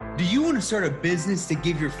Do you want to start a business to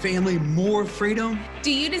give your family more freedom?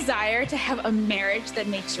 Do you desire to have a marriage that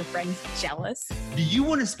makes your friends jealous? Do you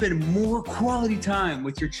want to spend more quality time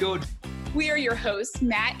with your children? We are your hosts,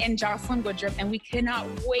 Matt and Jocelyn Woodruff, and we cannot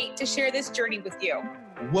wait to share this journey with you.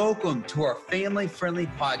 Welcome to our family-friendly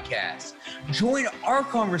podcast. Join our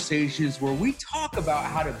conversations where we talk about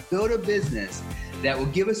how to build a business that will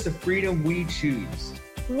give us the freedom we choose.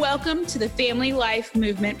 Welcome to the Family Life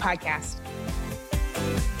Movement Podcast.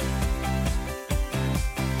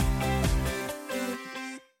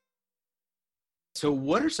 So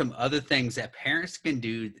what are some other things that parents can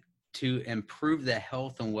do to improve the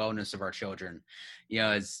health and wellness of our children? You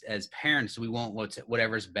know, as parents, we want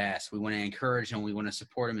whatever's best. We want to encourage them. We want to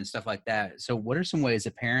support them and stuff like that. So what are some ways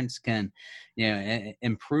that parents can,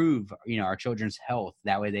 improve, our children's health?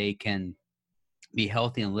 That way they can be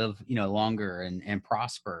healthy and live, longer and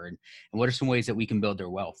prosper. And what are some ways that we can build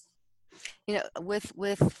their wealth?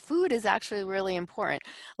 With food is actually really important.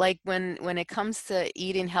 Like when it comes to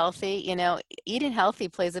eating healthy, eating healthy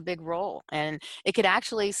plays a big role, and it could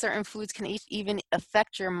actually, certain foods can even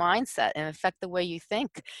affect your mindset and affect the way you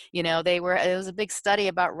think. It was a big study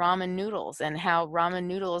about ramen noodles and how ramen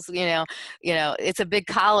noodles, it's a big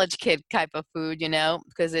college kid type of food,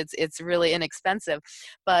 because it's really inexpensive.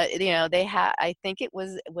 But, I think it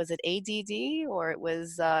was it ADD, or it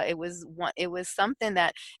was something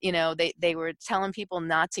that, they were telling people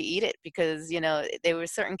not to eat it because, there were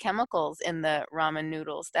certain chemicals in the ramen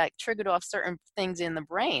noodles that triggered off certain things in the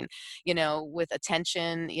brain, with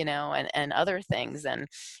attention, and other things. And,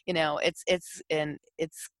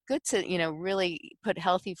 it's good to, really put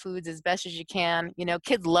healthy foods as best as you can.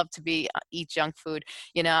 Kids love to eat junk food,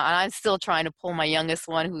 and I'm still trying to pull my youngest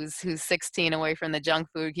one who's 16 away from the junk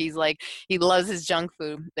food. He loves his junk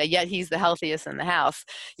food, but yet he's the healthiest in the house,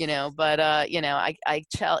 but, I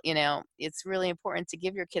tell, it's really important to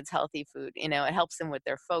give your kids healthy food. It helps them with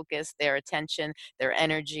their focus, their attention, their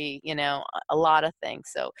energy, a lot of things.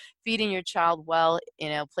 So feeding your child well,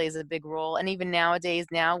 plays a big role. And even nowadays,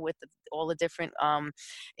 with all the different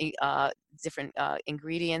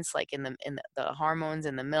ingredients, like in the hormones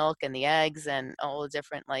in the milk and the eggs, and all the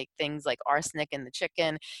different things like arsenic in the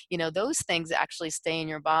chicken, those things actually stay in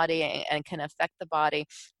your body and can affect the body.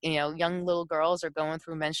 Young little girls are going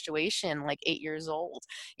through menstruation 8 years old,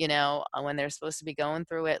 when they're supposed to be going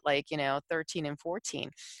through it 13 and 14,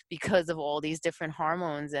 because of all these different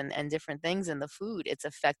hormones and different things in the food. It's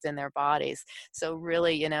affecting their bodies. So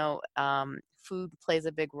really, food plays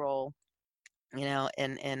a big role,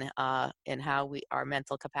 in how our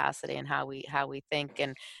mental capacity and how we think,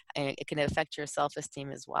 and it can affect your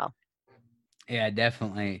self-esteem as well. Yeah,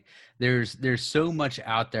 definitely. There's so much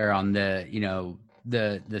out there on the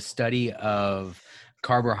study of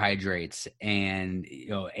carbohydrates and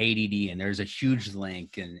ADD, and there's a huge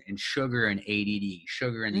link, and sugar and ADD,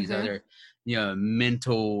 sugar and these other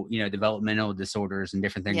mental developmental disorders and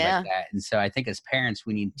different things like that. And so I think as parents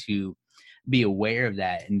we need to be aware of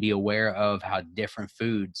that and be aware of how different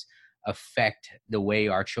foods affect the way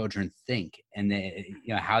our children think, and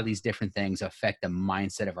how these different things affect the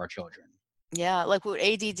mindset of our children. Yeah, like with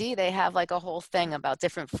ADD, they have a whole thing about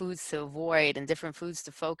different foods to avoid and different foods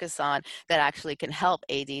to focus on that actually can help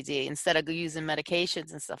ADD instead of using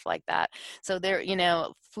medications and stuff like that. So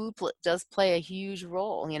food does play a huge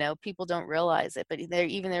role. People don't realize it, but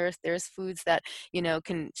there's foods that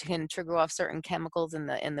can trigger off certain chemicals in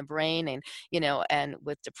the brain, and and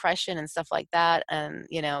with depression and stuff like that. And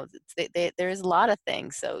there's a lot of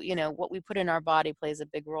things. So what we put in our body plays a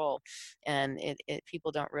big role, and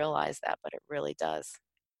people don't realize that, but it really does.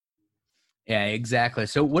 Yeah, exactly.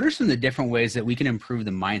 So what are some of the different ways that we can improve the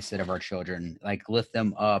mindset of our children, like lift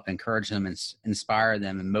them up, encourage them, and inspire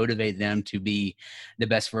them and motivate them to be the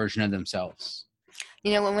best version of themselves?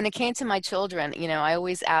 When it came to my children, I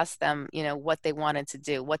always asked them, what they wanted to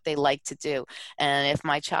do, what they like to do. And if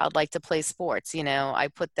my child liked to play sports, I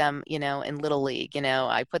put them, in Little League,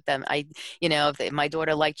 if my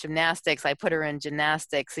daughter liked gymnastics, I put her in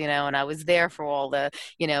gymnastics, and I was there for all the,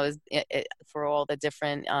 for all the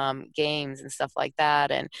different games and stuff like that.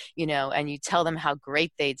 And, and you tell them how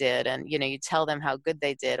great they did, and, you tell them how good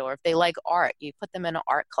they did. Or if they like art, you put them in an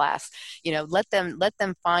art class, let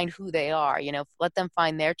them find who they are, let them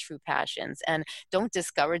find their true passions, and don't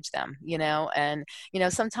discourage them, and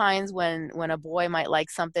sometimes when a boy might like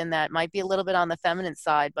something that might be a little bit on the feminine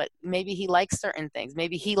side, but maybe he likes certain things,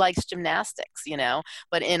 maybe he likes gymnastics,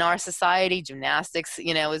 but in our society, gymnastics,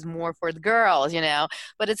 is more for the girls,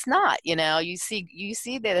 but it's not. You see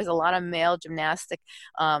that there's a lot of male gymnastic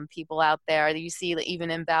people out there. You see that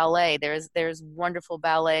even in ballet, there's wonderful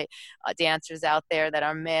ballet dancers out there that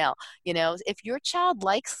are male. If your child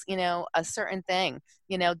likes a certain thing,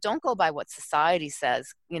 don't go by what society says.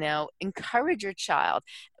 Encourage your child,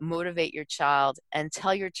 motivate your child, and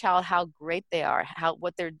tell your child how great they are, how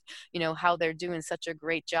they're doing such a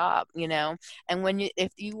great job. And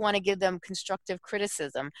if you want to give them constructive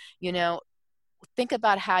criticism, think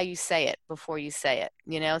about how you say it before you say it.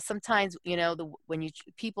 Sometimes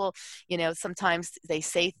people, sometimes they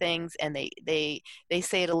say things and they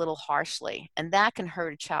say it a little harshly, and that can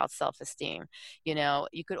hurt a child's self-esteem. You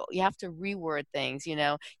have to reword things.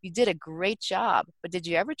 You did a great job, but did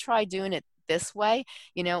you ever try doing it this way?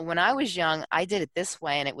 When I was young, I did it this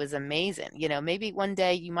way and it was amazing. Maybe one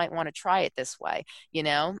day you might want to try it this way,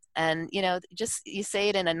 and just, you say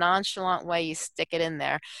it in a nonchalant way, you stick it in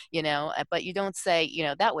there, but you don't say,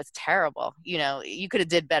 that was terrible, you could have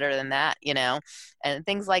did better than that, and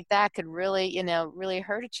things like that could really, really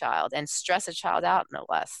hurt a child and stress a child out, no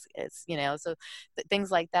less. It's, so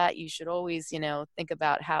things like that, you should always, think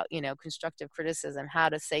about how, constructive criticism, how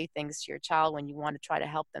to say things to your child when you want to try to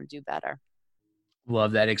help them do better.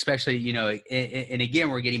 Love that, especially, and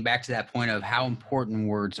again, we're getting back to that point of how important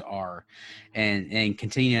words are, and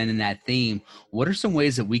continuing in that theme. What are some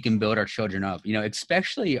ways that we can build our children up,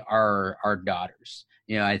 especially our daughters?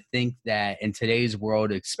 I think that in today's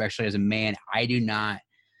world, especially as a man, I do not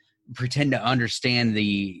pretend to understand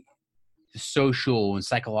the social and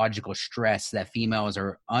psychological stress that females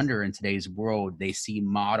are under in today's world. They see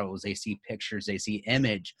models, they see pictures, they see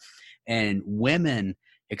image, and women,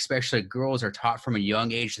 especially girls, are taught from a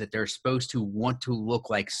young age that they're supposed to want to look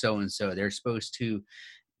like so-and-so. They're supposed to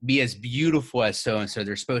be as beautiful as so-and-so.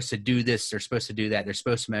 They're supposed to do this. They're supposed to do that. They're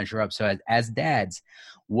supposed to measure up. So as dads,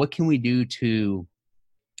 what can we do to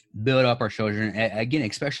build up our children? Again,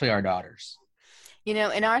 especially our daughters.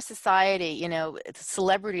 In our society,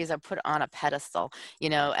 celebrities are put on a pedestal,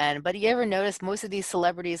 but you ever notice most of these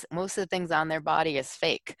celebrities, most of the things on their body is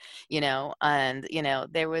fake, and,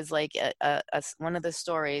 there was like one of the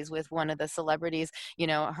stories with one of the celebrities,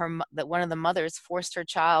 that one of the mothers forced her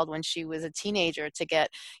child when she was a teenager to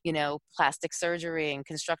get, plastic surgery and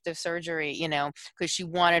constructive surgery, because she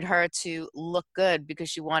wanted her to look good,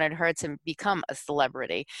 because she wanted her to become a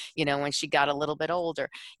celebrity, when she got a little bit older.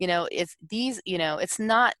 It's these, it's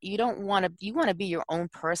not, you want to be your own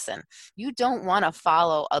person. You don't want to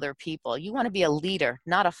follow other people. You want to be a leader,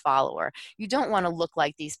 not a follower. You don't want to look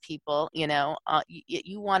like these people, you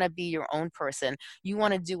want to be your own person. You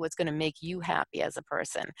want to do what's going to make you happy as a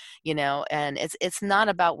person, and it's not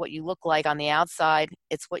about what you look like on the outside.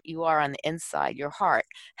 It's what you are on the inside, your heart,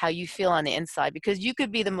 how you feel on the inside, because you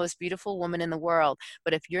could be the most beautiful woman in the world,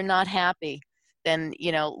 but if you're not happy, then,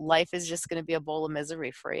 life is just going to be a bowl of misery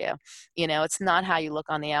for you. It's not how you look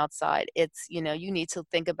on the outside. It's, you need to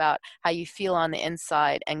think about how you feel on the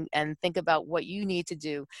inside, and think about what you need to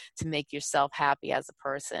do to make yourself happy as a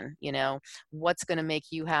person, what's going to make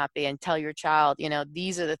you happy, and tell your child,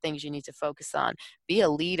 these are the things you need to focus on. Be a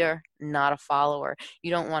leader, not a follower. You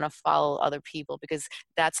don't want to follow other people, because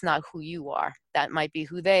that's not who you are. That might be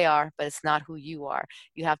who they are, but it's not who you are.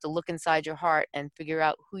 You have to look inside your heart and figure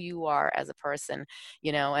out who you are as a person,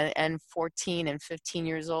 and 14 and 15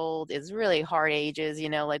 years old is really hard ages,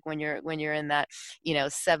 like when you're in that,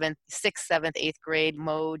 6th, 7th, 8th grade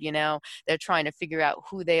mode, they're trying to figure out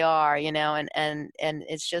who they are, and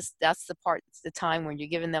it's just, that's the time when you're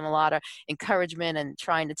giving them a lot of encouragement and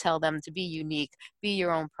trying to tell them to be unique, be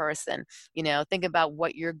your own person, think about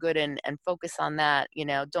what you're good in and focus on that,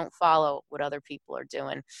 don't follow what other people are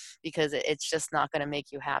doing, because it's just not going to make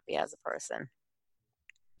you happy as a person.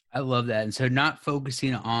 I love that. And so not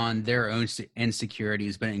focusing on their own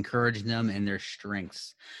insecurities, but encouraging them in their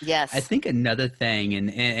strengths. Yes. I think another thing,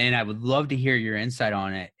 and I would love to hear your insight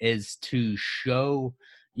on it, is to show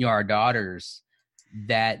our daughters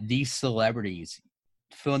that these celebrities,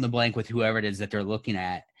 fill in the blank with whoever it is that they're looking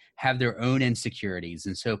at, have their own insecurities.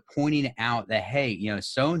 And so pointing out that, hey,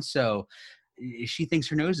 so-and-so, she thinks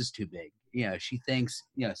her nose is too big. She thinks,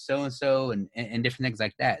 so-and-so and different things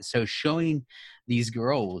like that. So showing these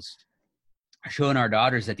girls, showing our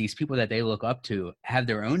daughters that these people that they look up to have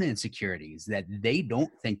their own insecurities, that they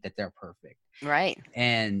don't think that they're perfect. Right.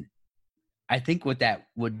 And I think what that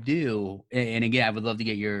would do, and again, I would love to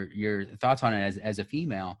get your thoughts on it as a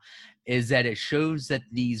female, is that it shows that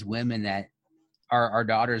these women that our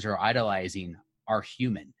daughters are idolizing are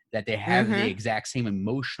human, that they have the Mm-hmm. exact same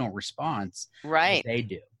emotional response that Right. they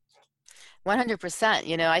do.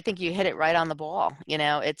 100%. I think you hit it right on the ball.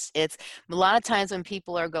 It's a lot of times when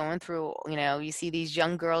people are going through, you see these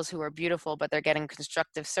young girls who are beautiful, but they're getting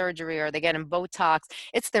constructive surgery or they're getting Botox.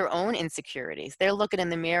 It's their own insecurities. They're looking in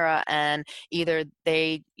the mirror and either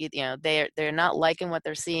they're not liking what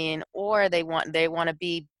they're seeing, or they want to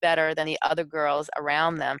be better than the other girls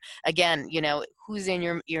around them. Again, who's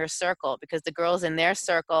in your circle, because the girls in their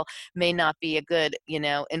circle may not be a good,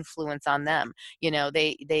 influence on them.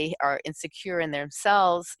 They are insecure in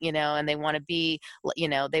themselves, and they want to be,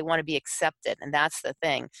 they want to be accepted, and that's the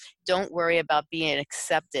thing. Don't worry about being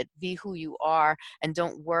accepted. Be who you are, and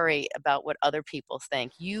don't worry about what other people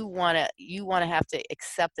think. You want to have to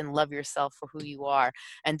accept and love yourself for who you are,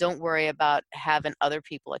 and don't worry about having other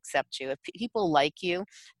people accept you. If people like you,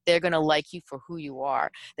 they're going to like you for who you are.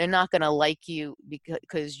 They're not going to like you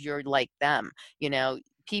because you're like them.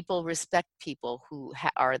 People respect people who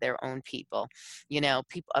are their own people.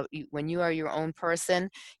 People, when you are your own person,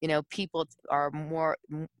 people are more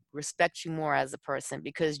respect you more as a person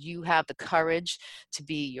because you have the courage to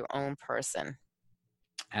be your own person.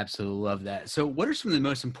 Absolutely love that. So, what are some of the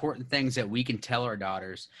most important things that we can tell our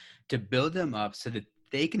daughters to build them up so that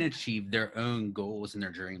they can achieve their own goals and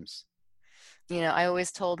their dreams? I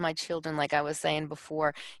always told my children, like I was saying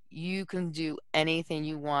before, you can do anything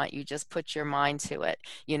you want. You just put your mind to it,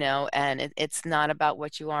 and it's not about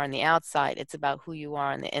what you are on the outside. It's about who you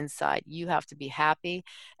are on the inside. You have to be happy,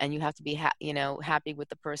 and you have to be, happy with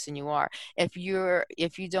the person you are. If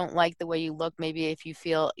you don't like the way you look, maybe if you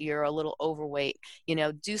feel you're a little overweight,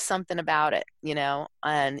 do something about it,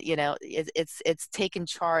 and, it's taking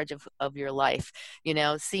charge of your life,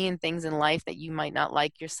 seeing things in life that you might not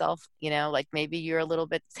like yourself, like maybe you're a little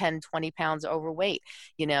bit 10, 20 pounds overweight,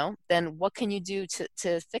 then what can you do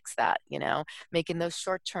to fix that? Making those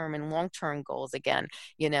short-term and long-term goals again.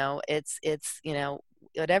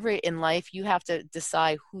 Whatever in life, you have to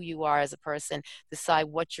decide who you are as a person, decide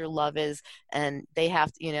what your love is, and they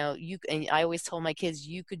have to, and I always told my kids,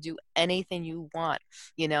 you could do anything you want,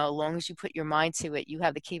 as long as you put your mind to it. You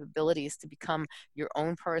have the capabilities to become your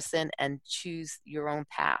own person and choose your own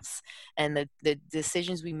paths. And the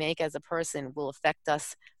decisions we make as a person will affect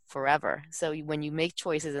us forever. So when you make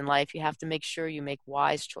choices in life, you have to make sure you make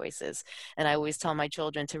wise choices. And I always tell my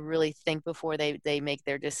children to really think before they make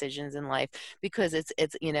their decisions in life, because it's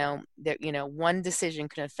one decision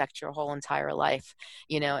can affect your whole entire life,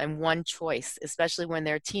 and one choice, especially when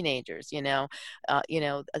they're teenagers, a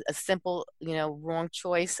simple, wrong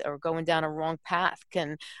choice or going down a wrong path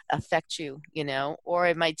can affect you, or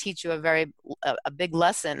it might teach you a big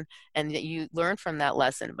lesson, and that you learn from that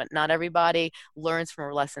lesson. But not everybody learns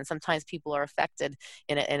from a lesson. Sometimes people are affected,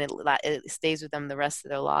 it stays with them the rest of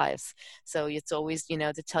their lives. So it's always,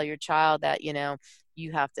 to tell your child that,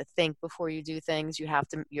 you have to think before you do things. You have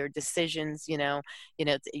to, your decisions,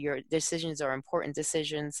 your decisions are important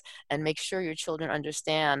decisions, and make sure your children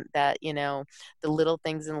understand that, the little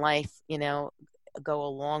things in life, go a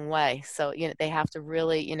long way. So, they have to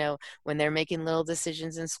really, when they're making little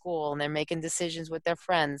decisions in school and they're making decisions with their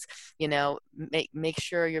friends, make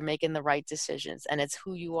sure you're making the right decisions. And it's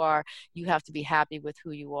who you are. You have to be happy with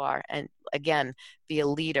who you are. And again, be a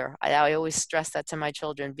leader. I always stress that to my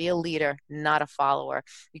children: be a leader, not a follower,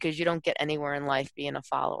 because you don't get anywhere in life being a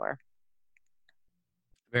follower.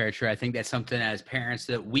 Very true. I think that's something as parents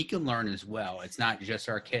that we can learn as well. It's not just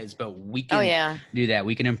our kids, but we Oh can yeah. do that.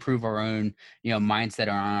 We can improve our own, mindset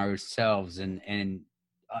on ourselves and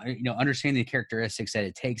understand the characteristics that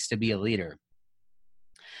it takes to be a leader.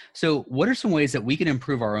 So, what are some ways that we can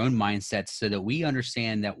improve our own mindsets so that we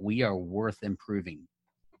understand that we are worth improving?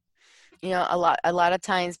 A lot of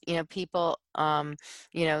times, people,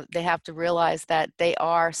 they have to realize that they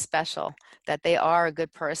are special, that they are a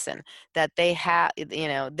good person, that they have,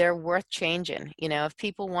 they're worth changing. If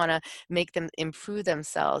people want to make them improve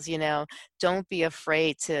themselves, don't be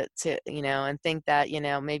afraid to and think that,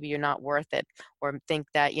 maybe you're not worth it, or think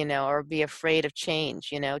that, or be afraid of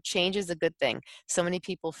change. Change is a good thing. So many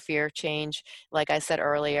people fear change. Like I said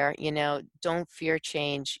earlier, don't fear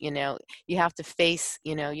change. You have to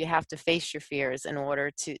face your fears in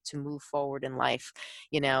order to move forward forward in life,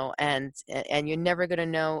 and you're never going to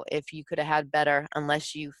know if you could have had better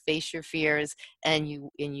unless you face your fears and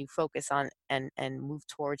you focus on and move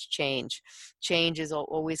towards change. Change is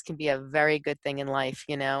always can be a very good thing in life,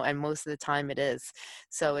 and most of the time it is.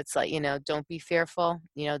 So it's like, don't be fearful,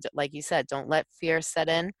 like you said, don't let fear set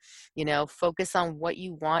in, focus on what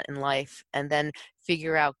you want in life and then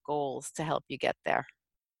figure out goals to help you get there.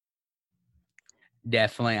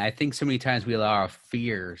 Definitely. I think so many times we allow our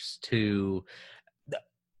fears to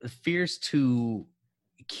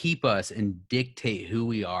keep us and dictate who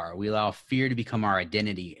we are. We allow fear to become our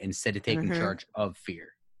identity instead of taking Hmm. charge of fear.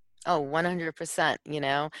 Oh, 100%,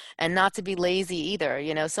 and not to be lazy either.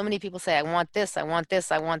 So many people say, I want this, I want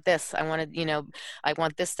this, I want this, I want to, I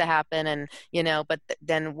want this to happen. And, but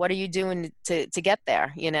then what are you doing to get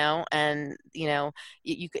there, and,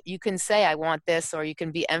 you can say, I want this, or you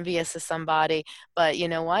can be envious of somebody, but you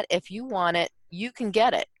know what, if you want it, you can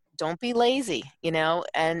get it. Don't be lazy,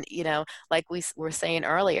 and, like we were saying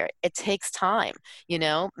earlier, it takes time,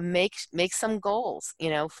 make some goals,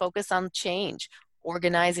 focus on change,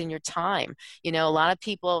 organizing your time. A lot of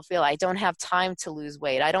people feel, I don't have time to lose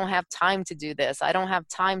weight. I don't have time to do this. I don't have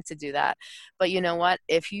time to do that. But you know what?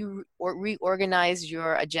 If you reorganize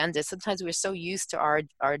your agenda, sometimes we're so used to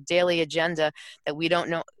our daily agenda that we don't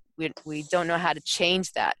know how to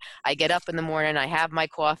change that. I get up in the morning, I have my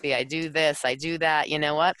coffee, I do this, I do that, you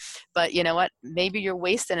know what? But you know what? Maybe you're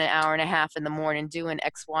wasting an hour and a half in the morning doing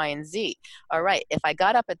X, Y, and Z. All right, if I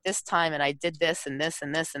got up at this time and I did this and this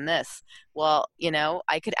and this and this, well,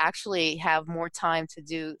 I could actually have more time to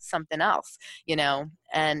do something else,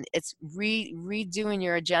 and it's redoing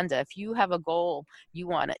your agenda. If you have a goal you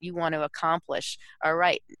want to accomplish, all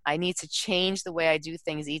right, I need to change the way I do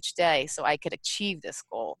things each day so I could achieve this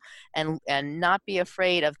goal, and not be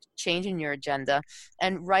afraid of changing your agenda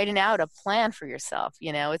and writing out a plan for yourself.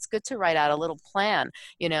 It's good to write out a little plan,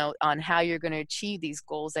 on how you're going to achieve these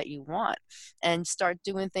goals that you want, and start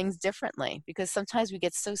doing things differently, because sometimes we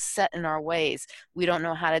get so set in our ways we don't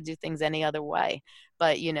know how to do things any other way.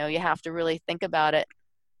 But you have to really think about it,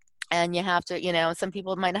 and you have to, some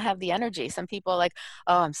people might not have the energy. Some people are like,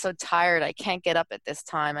 oh, I'm so tired, I can't get up at this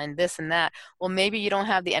time, and this and that. Well, maybe you don't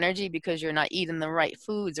have the energy because you're not eating the right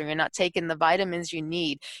foods, or you're not taking the vitamins you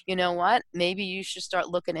need. You know what? Maybe you should start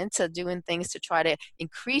looking into doing things to try to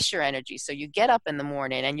increase your energy so you get up in the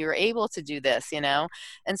morning and you're able to do this, and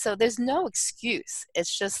so there's no excuse.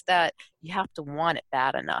 It's just that you have to want it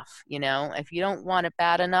bad enough. If you don't want it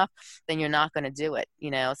bad enough, then you're not going to do it.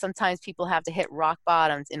 Sometimes people have to hit rock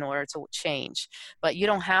bottoms in order to change, but you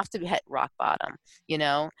don't have to hit rock bottom.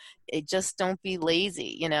 Just don't be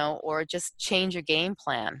lazy, or just change your game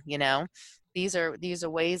plan. These are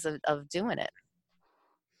ways of doing it.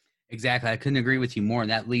 Exactly. I couldn't agree with you more.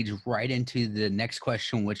 And that leads right into the next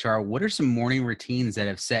question, which are, what are some morning routines that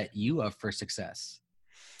have set you up for success?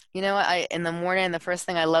 In the morning, the first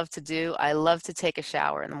thing I love to do, I love to take a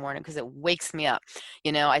shower in the morning because it wakes me up.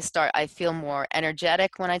 I feel more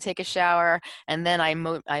energetic when I take a shower, and then I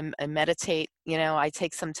meditate. I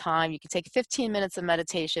take some time. You can take 15 minutes of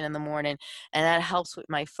meditation in the morning, and that helps with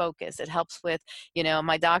my focus. It helps with,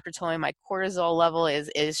 my doctor told me my cortisol level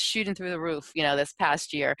is shooting through the roof, this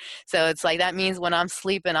past year. So it's like, that means when I'm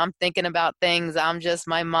sleeping, I'm thinking about things.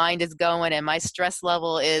 My mind is going, and my stress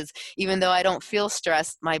level is, even though I don't feel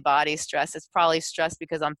stressed, my body's stressed. It's probably stressed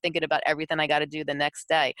because I'm thinking about everything I got to do the next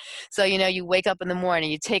day. So, you wake up in the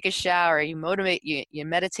morning, you take a shower, you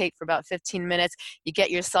meditate for about 15 minutes, you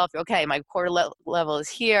get yourself, okay, my cortisol level is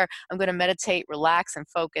here. I'm going to meditate, relax, and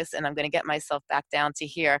focus, and I'm going to get myself back down to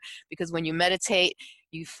here. Because when you meditate,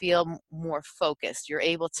 you feel more focused. You're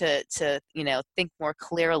able to think more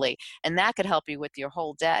clearly, and that could help you with your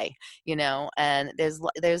whole day. And there's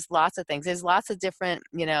lots of things. There's lots of different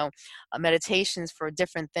meditations for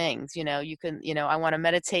different things. You can I want to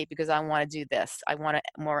meditate because I want to do this. I want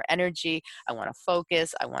more energy. I want to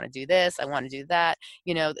focus. I want to do this. I want to do that.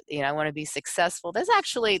 I want to be successful.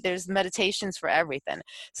 There's meditations for everything.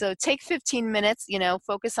 So take 15 minutes.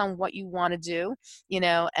 Focus on what you want to do.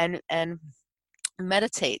 And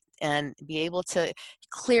meditate and be able to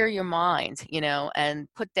clear your mind, and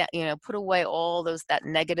put away all that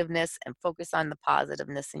negativeness and focus on the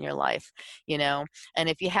positiveness in your life. And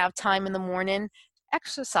if you have time in the morning,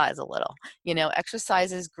 exercise a little.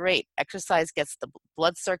 Exercise is great. Exercise gets the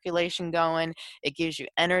blood circulation going. It gives you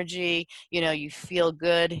energy. You feel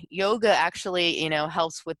good. Yoga actually,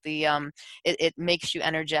 helps with the it makes you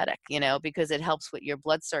energetic, because it helps with your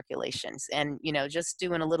blood circulations. And just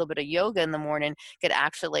doing a little bit of yoga in the morning could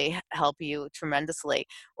actually help you tremendously.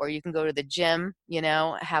 Or you can go to the gym,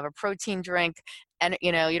 have a protein drink, and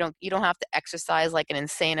you don't have to exercise like an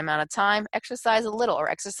insane amount of time. Exercise a little, or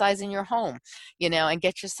exercise in your home, and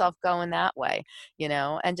get yourself going that way,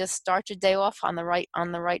 and just start your day off on the right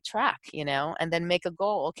track, and then make a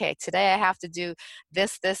goal. Okay, today I have to do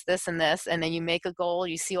this, and this, and then you make a goal.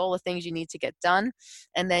 You see all the things you need to get done,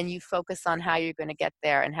 and then you focus on how you're going to get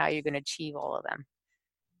there and how you're going to achieve all of them.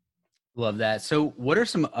 Love that. So what are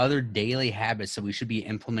some other daily habits that we should be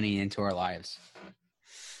implementing into our lives?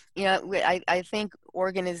 I think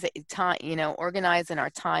organizing our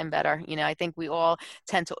time better. I think we all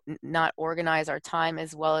tend to not organize our time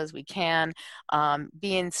as well as we can.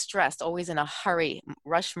 Being stressed, always in a hurry,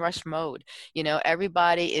 rush mode.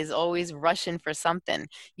 Everybody is always rushing for something.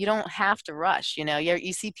 You don't have to rush.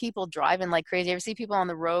 You see people driving like crazy. You ever see people on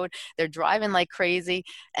the road? They're driving like crazy,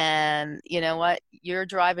 and you know what? You're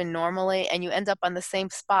driving normally, and you end up on the same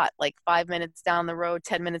spot, like 5 minutes down the road,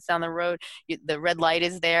 10 minutes down the road. The red light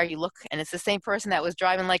is there. You look, and it's the same person that was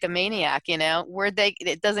driving like a maniac.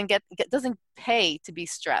 It doesn't pay to be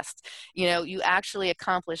stressed. You actually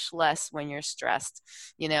accomplish less when you're stressed.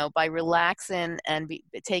 By relaxing and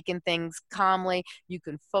taking things calmly, you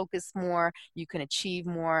can focus more, you can achieve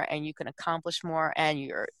more, and you can accomplish more, and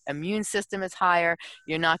your immune system is higher.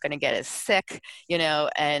 You're not going to get as sick.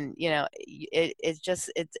 And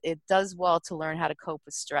it does well to learn how to cope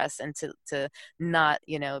with stress, and to not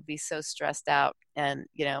be so stressed out. And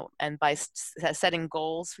by setting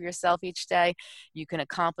goals for yourself each day, you can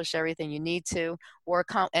accomplish everything you need to,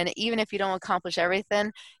 and even if you don't accomplish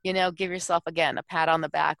everything, give yourself again a pat on the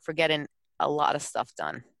back for getting a lot of stuff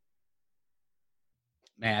done.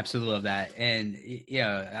 Man, I absolutely love that. And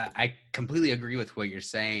I completely agree with what you're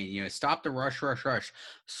saying. Stop the rush.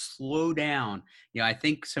 Slow down. I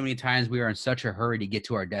think so many times we are in such a hurry to get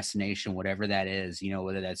to our destination, whatever that is,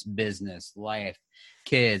 whether that's business, life,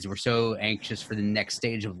 kids. We're so anxious for the next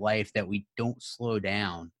stage of life that we don't slow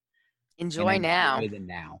down. Enjoy now. Enjoy the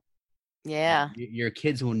now. Yeah. Your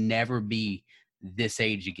kids will never be this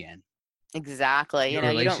age again. Exactly. You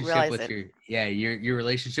don't realize it. Your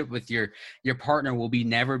relationship with your partner will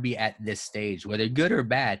never be at this stage, whether good or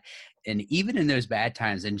bad. And even in those bad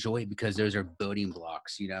times, enjoy it, because those are building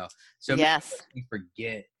blocks, So yes, we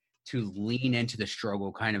forget to lean into the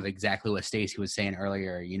struggle, kind of exactly what Stacey was saying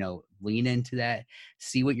earlier, lean into that,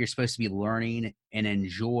 see what you're supposed to be learning, and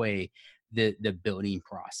enjoy the building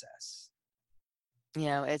process.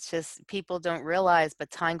 It's just people don't realize, but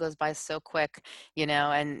time goes by so quick, and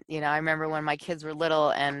I remember when my kids were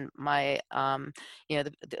little, and my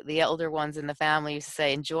the elder ones in the family used to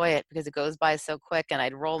say, enjoy it because it goes by so quick, and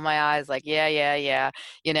I'd roll my eyes like, yeah,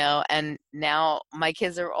 and now my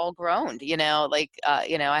kids are all grown,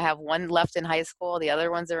 I have one left in high school, the other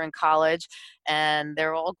ones are in college, and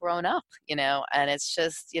they're all grown up, and it's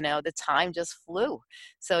just, the time just flew.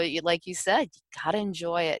 So like you said, you got to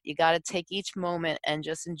enjoy it. You got to take each moment and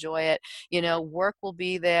just enjoy it. Work will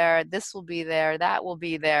be there. This will be there. That will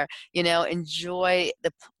be there. Enjoy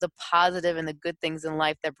the positive and the good things in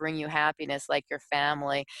life that bring you happiness, like your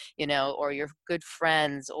family, or your good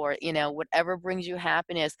friends, or, whatever brings you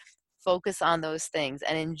happiness. Focus on those things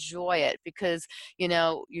and enjoy it, because you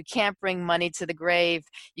can't bring money to the grave.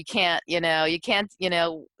 You can't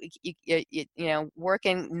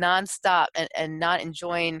working nonstop and not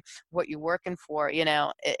enjoying what you're working for.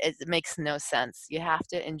 It makes no sense. You have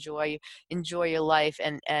to enjoy your life,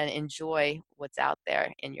 and enjoy what's out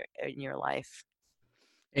there in your life.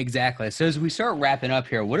 Exactly. So as we start wrapping up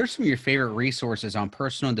here, what are some of your favorite resources on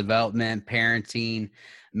personal development, parenting,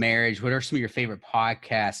 marriage? What are some of your favorite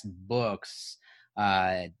podcasts, books,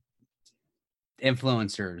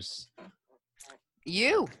 influencers?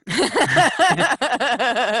 You.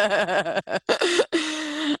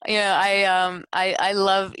 I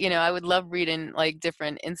love, I would love reading like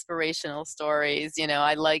different inspirational stories.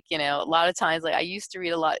 I like, a lot of times, like I used to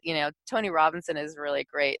read a lot, Tony Robinson is really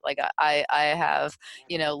great. Like I have,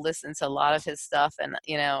 listened to a lot of his stuff, and,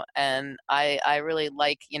 and I really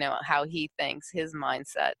like, how he thinks, his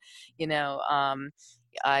mindset,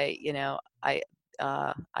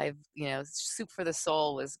 I've, Soup for the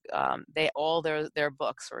Soul was, all their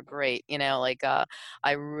books were great,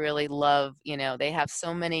 I really love, they have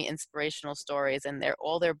so many inspirational stories, and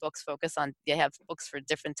all their books focus on, they have books for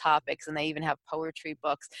different topics, and they even have poetry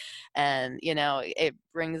books, and, it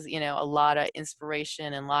brings, a lot of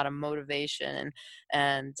inspiration and a lot of motivation,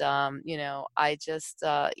 and I just,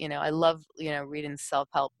 I love, reading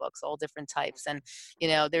self-help books, all different types, and,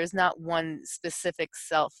 there's not one specific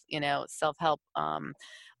self-help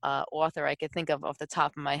author I could think of off the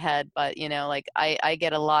top of my head, but like I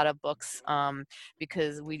get a lot of books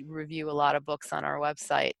because we review a lot of books on our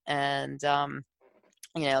website, and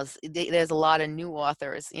there's a lot of new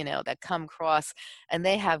authors, that come across, and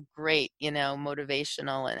they have great,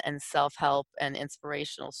 motivational and self-help and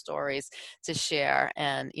inspirational stories to share,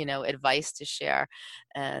 and, advice to share.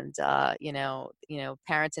 And,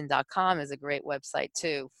 parenting.com is a great website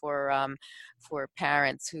too for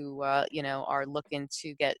parents who, are looking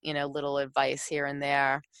to get, little advice here and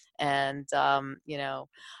there. And, uh,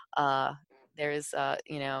 there's,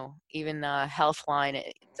 even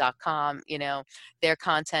healthline.com, their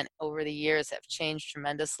content over the years have changed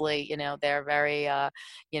tremendously. They're very,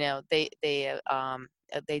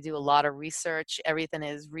 they do a lot of research. Everything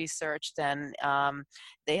is researched, and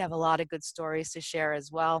they have a lot of good stories to share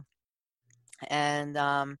as well. And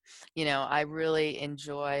I really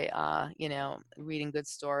enjoy reading good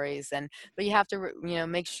stories. But you have to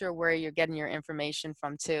make sure where you're getting your information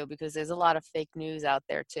from too, because there's a lot of fake news out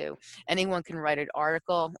there too. Anyone can write an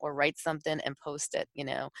article or write something and post it,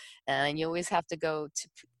 and you always have to go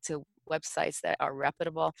to websites that are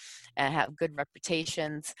reputable and have good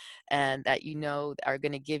reputations, and that are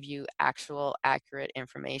going to give you actual accurate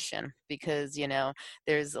information. Because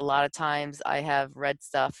there's a lot of times I have read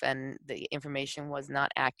stuff and the information was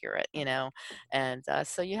not accurate, and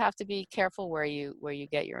so you have to be careful where you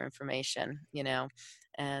get your information.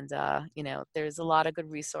 And there's a lot of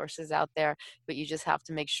good resources out there, but you just have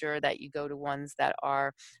to make sure that you go to ones that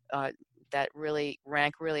are that really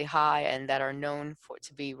rank really high and that are known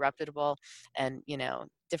to be reputable. And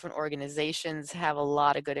different organizations have a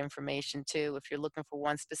lot of good information too. If you're looking for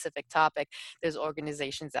one specific topic, there's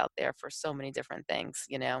organizations out there for so many different things.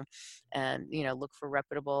 And look for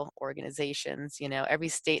reputable organizations. Every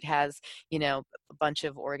state has a bunch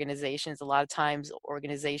of organizations. A lot of times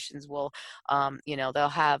organizations will they'll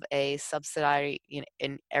have a subsidiary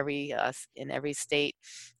in every state,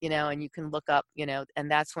 and you can look up, and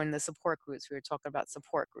that's when the support groups, we were talking about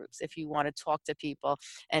support groups. If you want to talk to people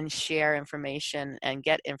and share information and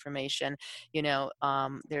get information,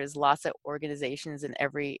 there's lots of organizations in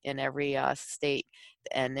every state.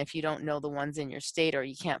 And if you don't know the ones in your state, or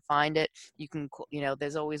you can't find it, you can,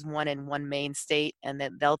 there's always one in one main state, and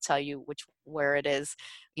then they'll tell you where it is,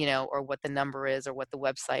 or what the number is, or what the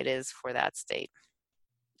website is for that state.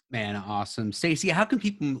 Man, awesome. Stacy, how can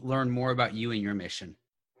people learn more about you and your mission?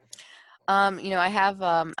 I have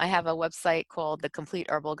a website called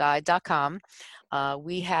thecompleteherbalguide.com.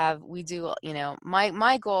 We do,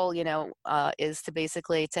 my goal, is to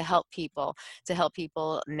basically to help people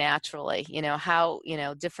naturally, how,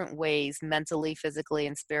 different ways, mentally, physically,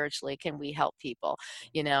 and spiritually, can we help people.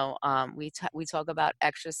 We talk about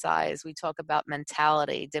exercise, we talk about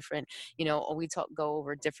mentality, different, go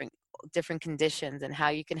over different conditions and how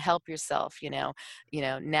you can help yourself,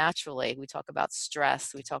 naturally. We talk about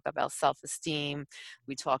stress, we talk about self-esteem,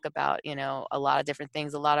 we talk about, a lot of different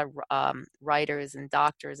things. A lot of writers and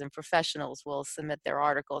doctors and professionals will submit their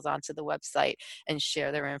articles onto the website and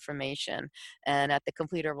share their information. And at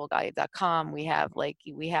thecompleteherbalguide.com, we have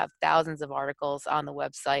thousands of articles on the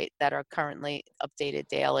website that are currently updated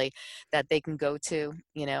daily that they can go to.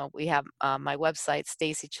 We have my website,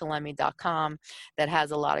 stacychillemi.com, that has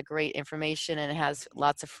a lot of great information, and it has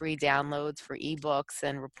lots of free downloads for ebooks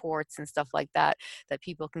and reports and stuff like that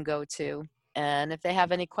people can go to. And if they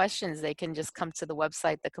have any questions, they can just come to the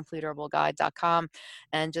website, thecompleteherbalguide.com,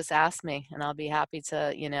 and just ask me, and I'll be happy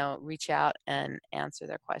to, reach out and answer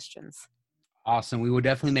their questions. Awesome. We will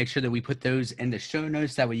definitely make sure that we put those in the show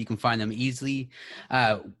notes. That way you can find them easily.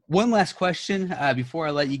 One last question before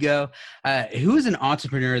I let you go. Who is an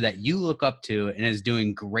entrepreneur that you look up to and is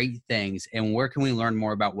doing great things, and where can we learn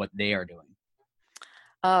more about what they are doing?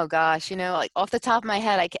 Oh gosh, like off the top of my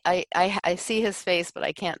head, I see his face, but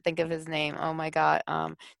I can't think of his name. Oh my God,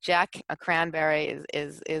 Jack Cranberry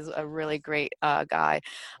is a really great guy.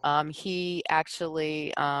 He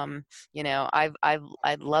actually, I've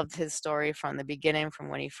loved his story from the beginning, from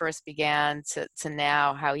when he first began to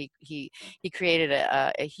now, how he created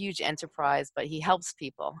a huge enterprise, but he helps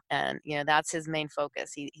people, and that's his main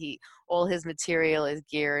focus. He all his material is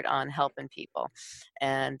geared on helping people.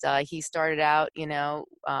 And he started out,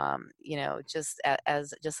 just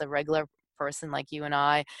as just a regular person like you and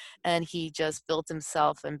I, and he just built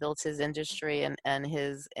himself and built his industry, and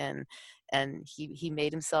he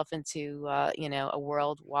made himself into a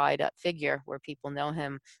worldwide figure, where people know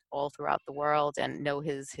him all throughout the world and know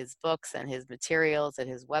his books and his materials and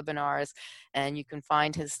his webinars, and you can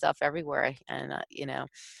find his stuff everywhere. And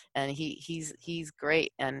and he's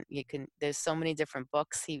great, and there's so many different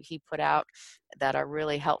books he put out that are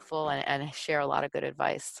really helpful and share a lot of good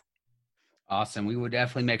advice. Awesome. We will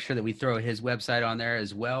definitely make sure that we throw his website on there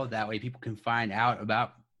as well. That way people can find out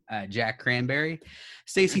about Jack Cranberry.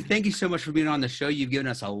 Stacey, thank you so much for being on the show. You've given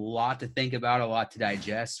us a lot to think about, a lot to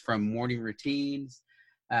digest, from morning routines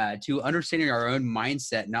to understanding our own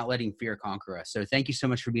mindset, not letting fear conquer us. So thank you so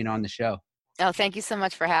much for being on the show. Oh, thank you so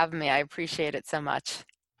much for having me. I appreciate it so much.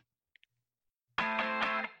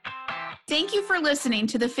 Thank you for listening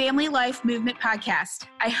to the Family Life Movement podcast.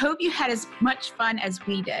 I hope you had as much fun as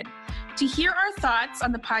we did. To hear our thoughts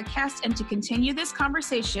on the podcast and to continue this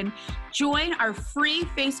conversation, join our free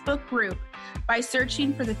Facebook group by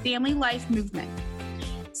searching for the Family Life Movement.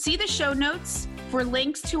 See the show notes for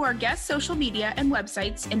links to our guest social media and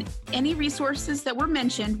websites, and any resources that were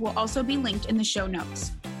mentioned will also be linked in the show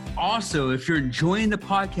notes. Also, if you're enjoying the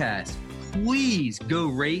podcast, please go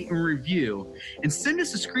rate and review and send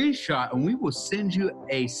us a screenshot, and we will send you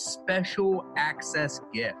a special access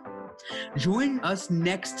gift. Join us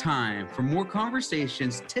next time for more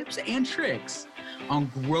conversations, tips, and tricks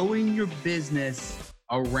on growing your business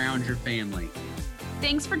around your family.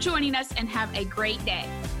 Thanks for joining us and have a great day.